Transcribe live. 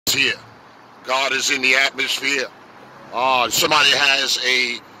is here. God is in the atmosphere. Somebody has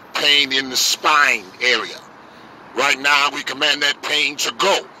a pain in the spine area. Right now, we command that pain to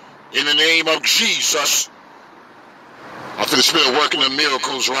go. In the name of Jesus. I feel the Spirit working the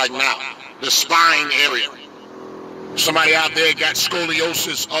miracles right now. The spine area. Somebody out there got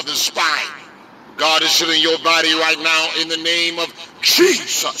scoliosis of the spine. God is healing your body right now in the name of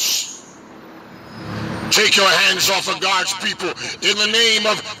Jesus. Take your hands off of God's people in the name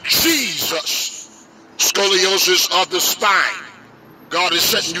of Jesus. Scoliosis of the spine. God is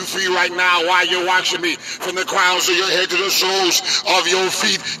setting you free right now while you're watching me, from the crowns of your head to the soles of your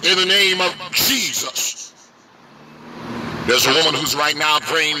feet in the name of Jesus. There's a woman who's right now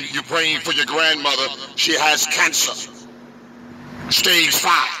praying for your grandmother. She has cancer, stage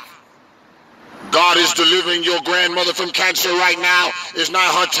 5. God is delivering your grandmother from cancer right now. It's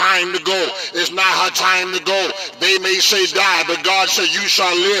not her time to go. It's not her time to go. They may say die, but God said you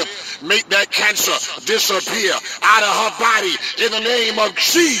shall live. Make that cancer disappear out of her body in the name of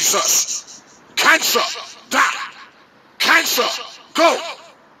Jesus. Cancer, die. Cancer, go.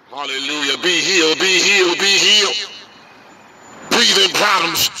 Hallelujah. Be healed, be healed, be healed. Breathing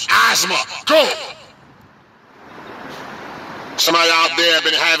problems, asthma, go. Somebody out there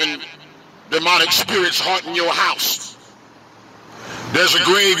been having demonic spirits haunting your house. There's a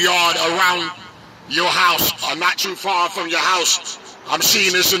graveyard around your house, or not too far from your house. I'm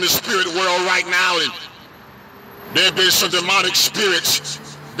seeing this in the spirit world right now, and there have been some demonic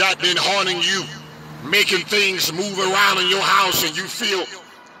spirits that been haunting you, making things move around in your house, and you feel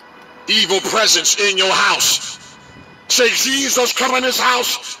evil presence in your house. Say, Jesus, come in this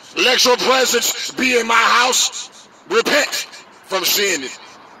house. Let your presence be in my house. Repent from sin,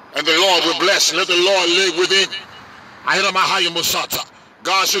 and the Lord will bless, and let the Lord live within. I hit on my higher Musata.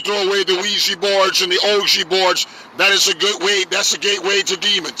 God should throw away the Ouija boards and the Ouija boards. That is a good way. That's a gateway to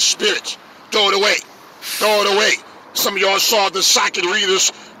demons, spirits. Throw it away. Throw it away. Some of y'all saw the psychic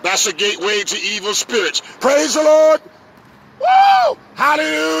readers. That's a gateway to evil spirits. Praise the Lord. Woo!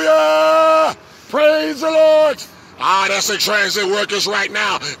 Hallelujah! Praise the Lord. That's the transit workers right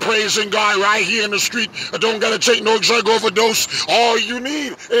now, praising God right here in the street. Don't gotta take no drug overdose. All you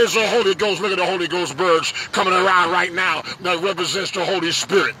need is the Holy Ghost. Look at the Holy Ghost birds coming around right now that represents the Holy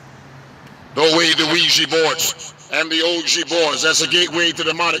Spirit. Throw away the Ouija boards and the OG boards. That's a gateway to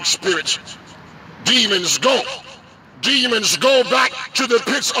demonic spirits. Demons go. Demons go back to the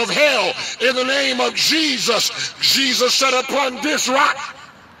pits of hell in the name of Jesus. Jesus said, upon this rock,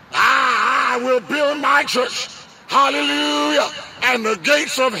 I will build my church. Hallelujah. And the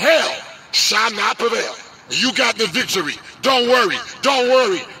gates of hell shall not prevail. You got the victory. Don't worry. Don't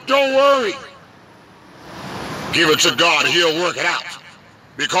worry. Don't worry. Give it to God. He'll work it out.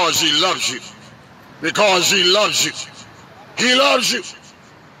 Because he loves you. Because he loves you. He loves you.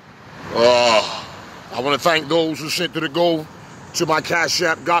 Oh, I want to thank those who sent to the goal to my Cash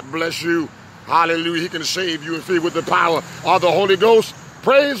App. God bless you. Hallelujah. He can save you and feed with the power of the Holy Ghost.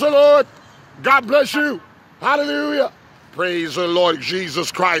 Praise the Lord. God bless you. Hallelujah. Praise the Lord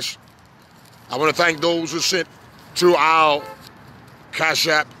Jesus Christ. I want to thank those who sent to our Cash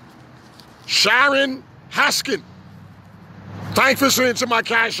App. Sharon Haskin. Thanks for sending to my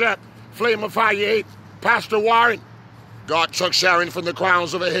Cash App. Flame of Fire 8. Pastor Warren. God took Sharon from the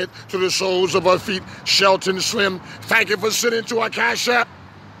crowns of her head to the soles of her feet. Shelton Slim. Thank you for sending to our Cash App.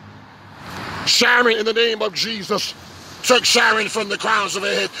 Sharon, in the name of Jesus, took Sharon from the crowns of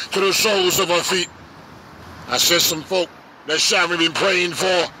her head to the soles of her feet. I said some folk that Sharon been praying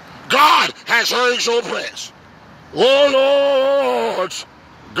for. God has heard your prayers. Oh, Lord.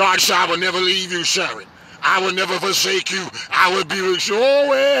 God said, I will never leave you, Sharon. I will never forsake you. I will be with you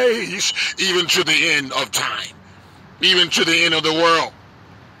always, even to the end of time, even to the end of the world.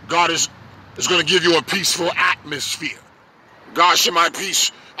 God is going to give you a peaceful atmosphere. God said, my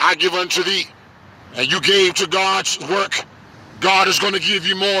peace I give unto thee. And you gave to God's work. God is going to give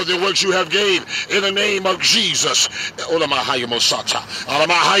you more than what you have gave in the name of Jesus. In the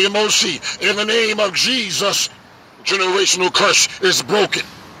name of Jesus, generational curse is broken.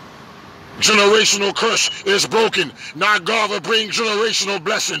 Generational curse is broken. Now God will bring generational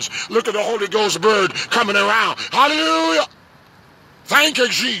blessings. Look at the Holy Ghost bird coming around. Hallelujah. Thank you,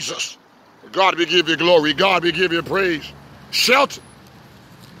 Jesus. God, we give you glory. God, we give you praise. Sheldon,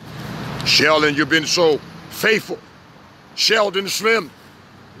 you've been so faithful. Sheldon Slim,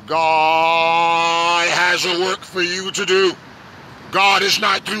 God has a work for you to do. God is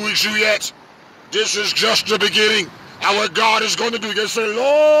not through with you yet. This is just the beginning. And what God is going to do, you're going to say,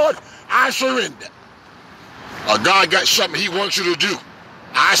 Lord, I surrender. God got something he wants you to do.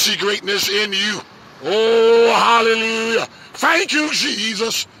 I see greatness in you. Oh, hallelujah. Thank you,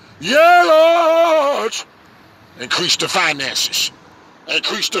 Jesus. Yeah, Lord. Increase the finances.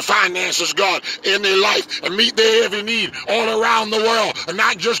 Increase the finances, God, in their life and meet their every need all around the world. And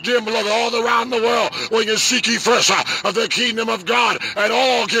not just them, beloved, all around the world. When you seek ye first of the kingdom of God and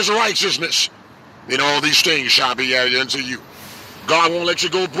all his righteousness, then all these things shall be added unto you. God won't let you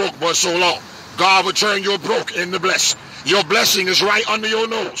go broke but so long. God will turn your broke into blessing. Your blessing is right under your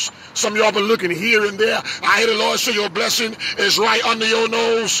nose. Some of y'all been looking here and there. I hear the Lord say your blessing is right under your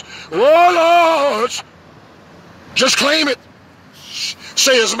nose. Oh, Lord. Just claim it.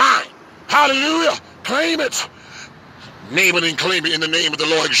 Say it's mine. Hallelujah. Claim it. Name it and claim it in the name of the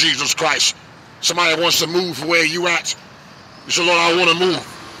Lord Jesus Christ. Somebody wants to move from where you at. You say, Lord, I want to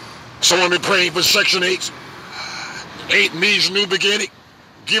move. Someone been praying for Section 8. 8 means new beginning.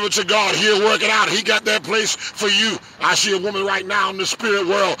 Give it to God. He'll work it out. He got that place for you. I see a woman right now in the spirit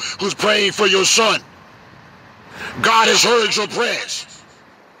world who's praying for your son. God has heard your prayers.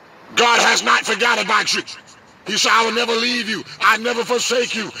 God has not forgot about you. He said, I will never leave you. I never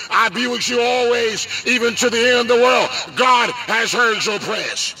forsake you. I be with you always, even to the end of the world. God has heard your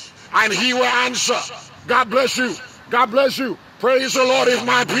prayers, and he will answer. God bless you. God bless you. Praise the Lord. If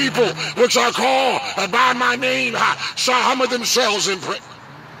my people, which are called by my name, shall humble themselves and pray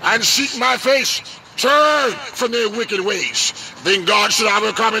and seek my face, turn from their wicked ways, then God said, I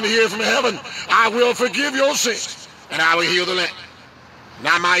will come and hear from heaven. I will forgive your sins, and I will heal the land.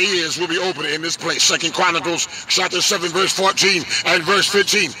 Now my ears will be open in this place. 2 Chronicles chapter 7, verse 14 and verse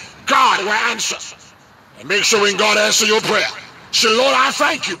 15. God will answer. And make sure when God answers your prayer, say, Lord, I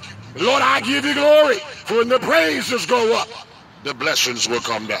thank you. Lord, I give you glory. For when the praises go up, the blessings will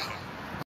come down.